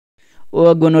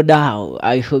Wagonodao,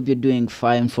 I hope you're doing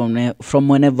fine from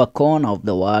whenever corner of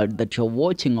the world that you're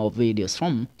watching our videos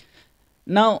from.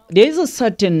 Now, there is a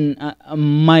certain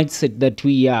mindset that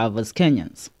we have as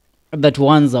Kenyans that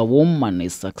once a woman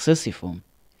is successful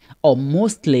or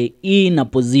mostly in a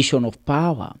position of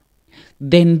power,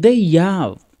 then they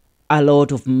have a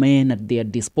lot of men at their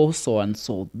disposal, and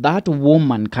so that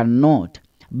woman cannot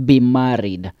be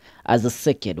married as a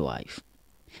second wife.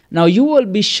 Now, you will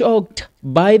be shocked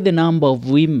by the number of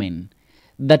women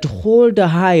that hold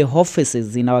high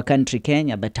offices in our country,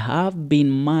 Kenya, that have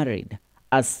been married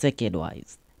as second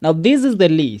wives. Now, this is the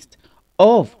list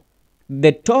of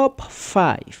the top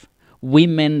 5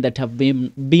 women that have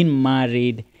been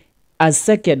married as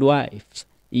second wives,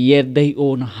 yet they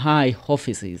own high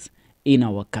offices in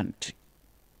our country.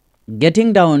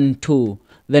 Getting down to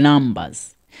the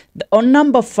numbers. On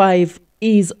number 5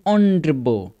 is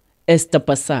Honorable Esther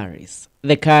Passaris,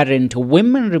 the current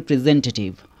women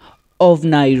representative of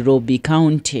Nairobi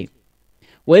County.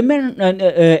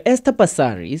 Esther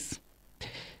Passaris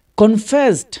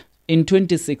confessed in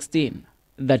 2016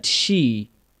 that she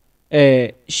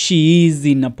is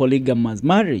in a polygamous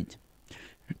marriage.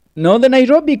 Now, the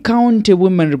Nairobi County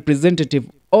women representative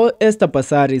Esther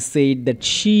Passaris said that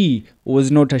she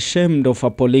was not ashamed of a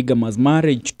polygamous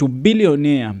marriage to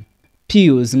billionaire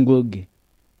Pius Ngugi.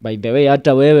 By the way,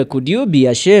 hata wewe, could you be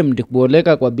ashamed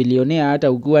kuoleka kwa billionaire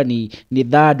hata ukiwa ni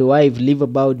third wife, live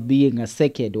about being a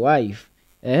second wife?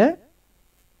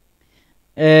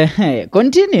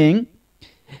 Continuing,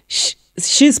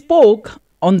 she spoke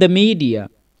on the media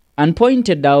and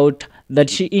pointed out that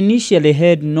she initially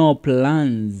had no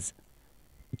plans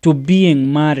to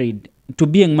being married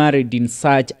in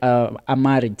such a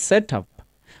marriage setup,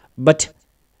 but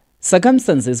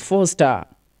circumstances forced her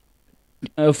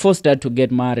to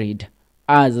get married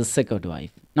as a second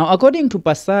wife. Now, according to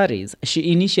Passaris,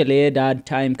 she initially had hard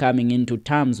time coming into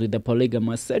terms with the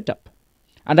polygamous setup.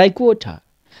 And I quote her,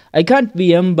 "I can't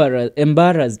be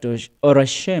embarrassed or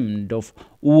ashamed of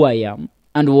who I am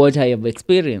and what I have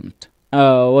experienced.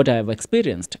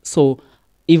 So,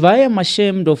 if I am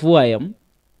ashamed of who I am,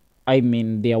 I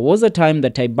mean, there was a time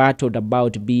that I battled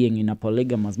about being in a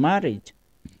polygamous marriage.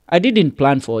 I didn't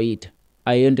plan for it.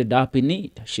 I ended up in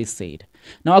it," she said.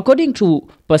 Now, according to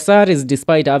Passaris,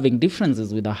 despite having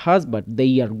differences with her husband,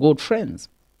 they are good friends.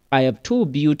 "I have 2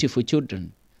 beautiful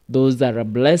children. Those are a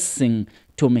blessing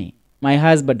to me. My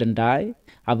husband and I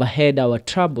have had our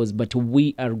troubles, but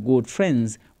we are good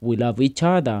friends. We love each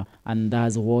other, and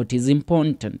that's what is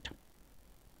important."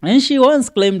 And she once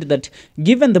claimed that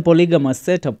given the polygamous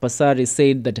setup, Passaris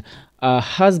said that a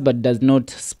husband does not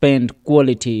spend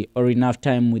quality or enough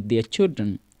time with their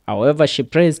children. However, she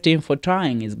praised him for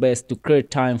trying his best to create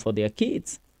time for their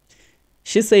kids.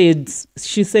 She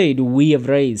said, "We have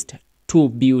raised 2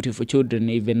 beautiful children,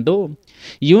 even though,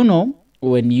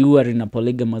 when you are in a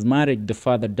polygamous marriage, the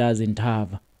father doesn't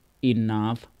have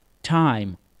enough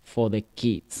time for the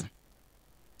kids."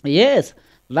 Yes,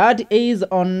 that is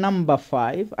on number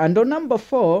 5. And on number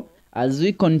 4, as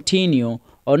we continue,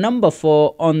 on number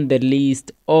 4 on the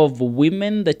list of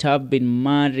women that have been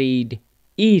married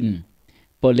in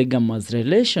polygamous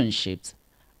relationships,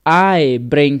 I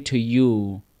bring to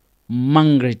you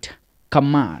Margaret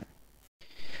Kamar.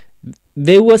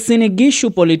 The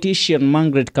Wasinigishu politician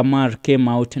Margaret Kamar came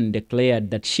out and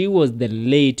declared that she was the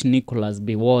late Nicholas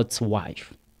Biwot's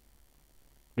wife.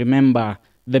 Remember,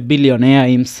 the billionaire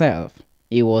himself.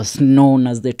 He was known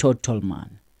as the Total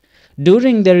Man.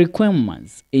 During the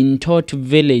requirements in Tot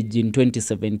Village in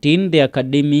 2017, the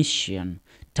academician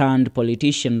turned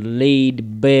politician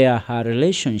laid bare her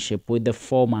relationship with the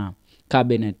former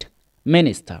cabinet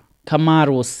minister.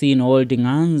 Kamar was seen holding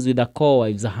hands with her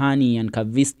co-wives Hani and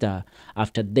Kavista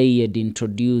after they had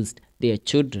introduced their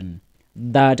children.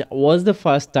 That was the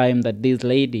first time that this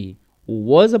lady, who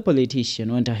was a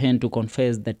politician, went ahead to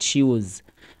confess that she was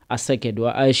a second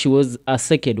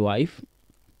wife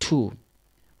to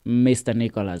Mr.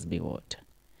 Nicholas Biwott.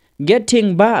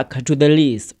 Getting back to the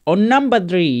list, on number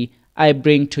 3, I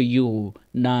bring to you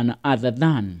none other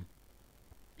than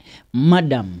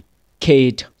Madam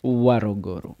Kate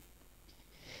Warogoro.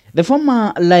 The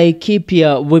former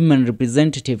Laikipia women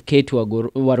representative Kate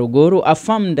Warogoro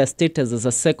affirmed her status as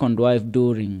a second wife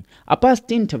during a past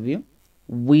interview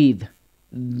with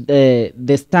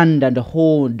the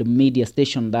standard-owned media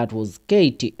station that was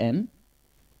KTN.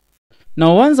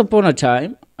 Now, once upon a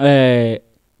time,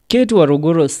 Kate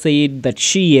Warogoro said that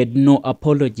she had no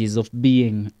apologies of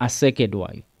being a second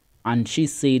wife, and she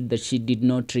said that she did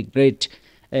not regret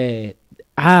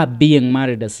her being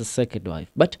married as a second wife.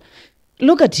 But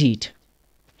look at it.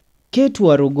 Kate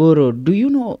Warugoro, do you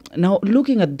know, now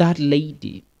looking at that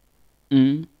lady,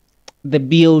 the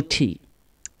beauty,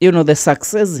 the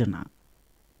success in her,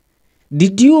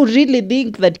 did you really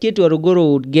think that Kate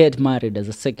Warugoro would get married as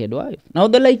a second wife? Now,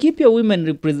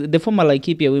 the former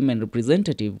Laikipia women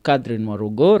representative, Catherine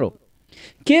Warugoro,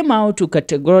 came out to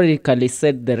categorically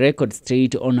set the record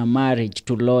straight on a marriage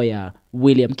to lawyer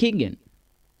William Kenyan.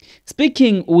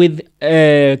 Speaking with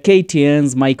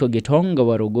KTN's Michael Gitonga,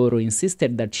 Warugoro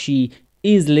insisted that she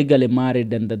is legally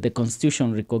married and that the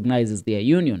constitution recognizes their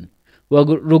union.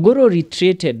 Warugoro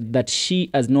reiterated that she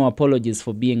has no apologies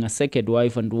for being a second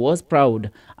wife and was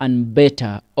proud and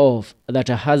better off that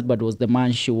her husband was the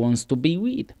man she wants to be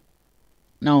with.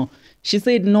 Now, she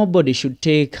said nobody should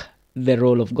take the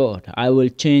role of God. I will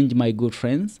change my good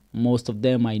friends. Most of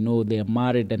them I know they are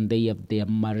married and they have their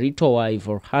marital wife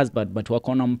or husband, but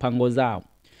wakona mpango zao.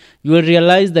 You will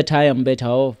realize that I am better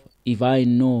off if I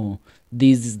know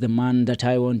this is the man that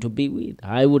I want to be with.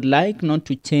 I would like not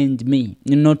to change me,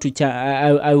 not to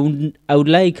I would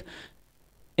like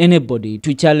anybody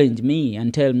to challenge me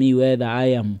and tell me whether I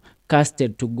am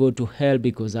casted to go to hell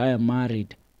because I am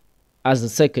married as a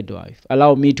second wife.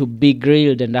 Allow me to be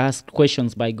grilled and asked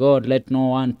questions by God. Let no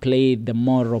one play the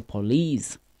moral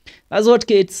police. That's what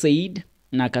Kate said.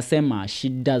 Nakasema, she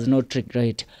does not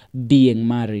regret being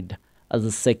married as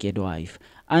a second wife.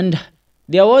 And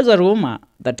there was a rumor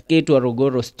that Kate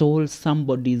Warugoro stole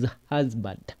somebody's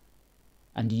husband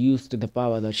and used the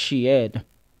power that she had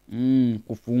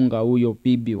kufunga huyo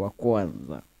bibi wa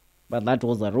kwanza. But that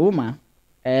was a rumor.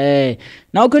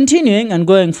 Now continuing and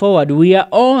going forward, we are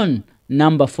on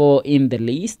number 4 in the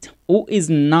list. Who is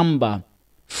number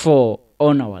 4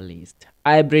 on our list?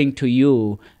 I bring to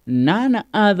you none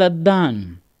other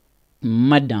than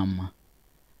Madam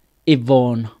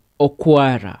Yvonne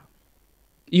Okwara.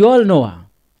 You all know her.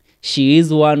 She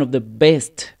is one of the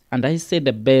best, and I say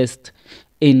the best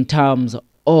in terms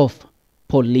of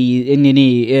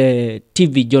TV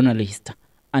journalists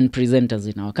and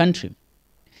presenters in our country.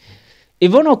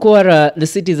 Yvonne Okwara, the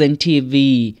Citizen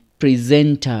TV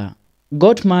presenter,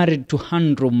 got married to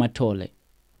Andrew Matole,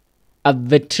 a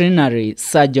veterinary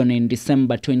surgeon, in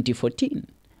December 2014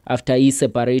 after he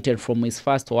separated from his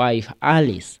first wife,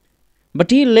 Alice.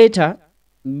 But he later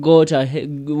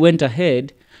went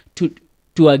ahead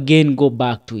to again go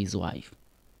back to his wife.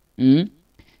 Yvonne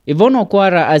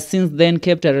Okwara has since then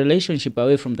kept a relationship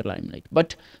away from the limelight.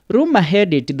 But rumor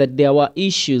had it that there were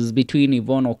issues between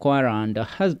Yvonne Okwara and her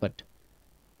husband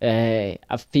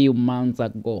a few months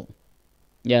ago.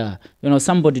 Yeah,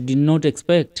 somebody did not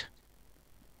expect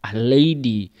a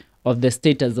lady of the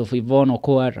status of Yvonne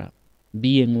Okwara,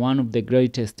 being one of the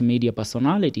greatest media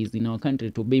personalities in our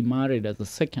country, to be married as a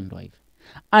second wife.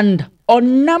 And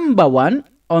on number 1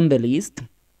 on the list,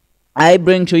 I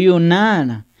bring to you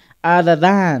none other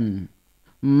than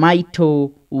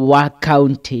Maito wa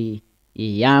County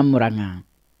ya Murang'a.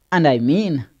 And I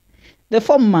mean the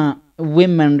former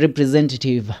women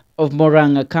representative of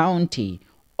Murang'a County,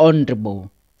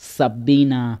 Honorable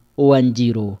Sabina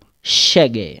Wanjiru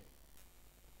Chege.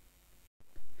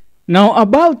 Now,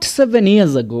 about 7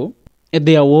 years ago,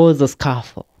 there was a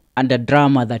scuffle and a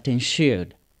drama that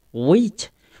ensued, which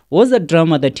was a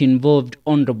drama that involved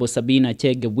Honorable Sabina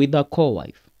Chege with her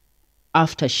co-wife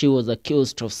after she was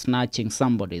accused of snatching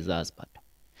somebody's husband.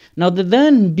 Now, the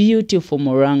then beautiful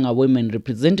Murang'a women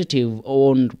representative,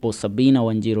 Honorable Sabina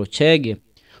Wanjiru Chege,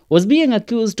 was being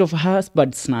accused of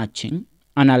husband snatching,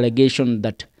 an allegation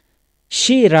that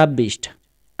she rubbished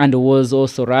and was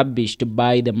also rubbished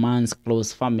by the man's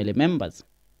close family members.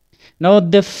 Now,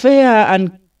 the fair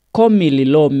and comely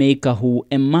lawmaker who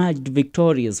emerged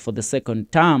victorious for the second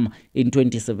term in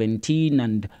 2017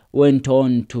 and went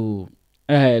on to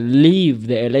leave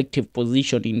the elective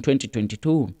position in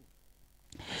 2022,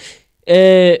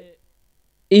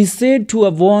 is said to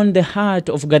have won the heart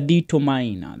of Gadito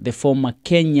Maina, the former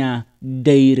Kenya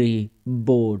Dairy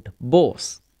Board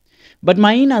boss. But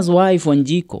Maina's wife,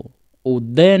 Wanjiko, who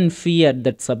then feared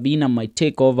that Sabina might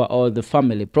take over all the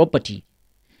family property,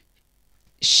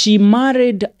 she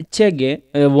married Chege,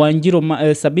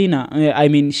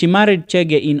 she married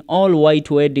Chege in all-white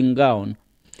wedding gown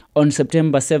on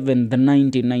September 7th,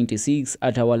 1996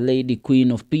 at Our Lady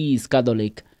Queen of Peace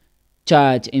Catholic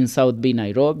Church in South B,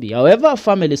 Nairobi. However, a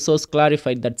family source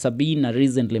clarified that Sabina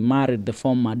recently married the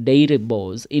former dairy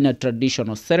boss in a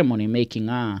traditional ceremony, making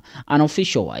her an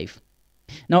official wife.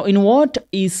 Now, in what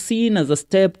is seen as a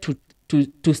step to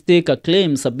stake a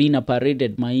claim, Sabina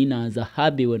paraded Maina as a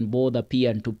hubby when both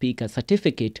appeared to pick a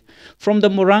certificate from the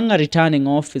Murang'a returning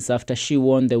office after she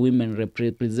won the women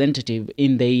representative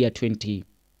in the year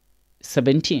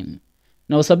 2017.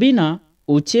 Now, Sabina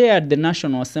who chaired the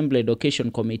National Assembly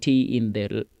Education Committee in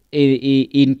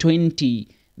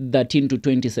 2013 to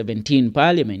 2017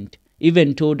 Parliament,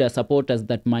 even told her supporters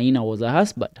that Maina was her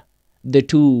husband. The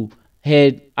two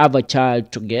have a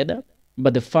child together,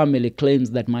 but the family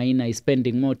claims that Maina is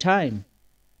spending more time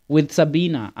with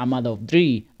Sabina, a mother of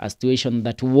three, a situation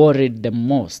that worried them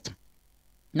most.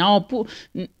 Now,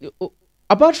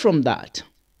 apart from that,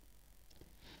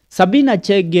 Sabina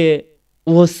Chege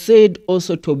was said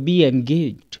also to be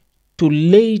engaged to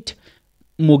late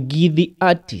Mugithi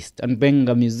artist and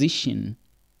Benga musician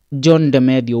John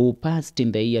Demedio, who passed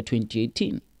in the year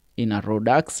 2018 in a road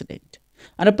accident.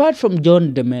 And apart from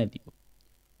John Demedio,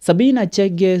 Sabina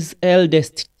Chege's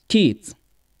eldest kids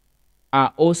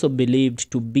are also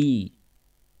believed to be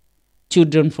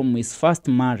children from his first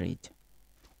marriage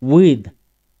with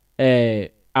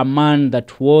a man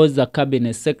that was a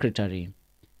cabinet secretary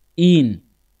in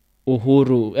in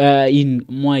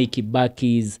Mwai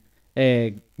Kibaki's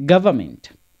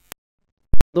government.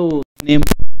 Though name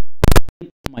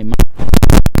my mother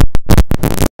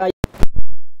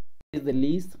is the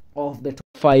list of the top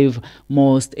 5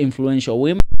 most influential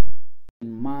women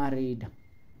married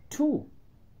to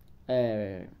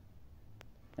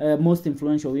most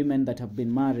influential women that have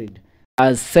been married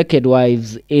as second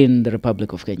wives in the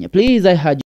Republic of Kenya. Please, I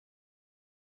had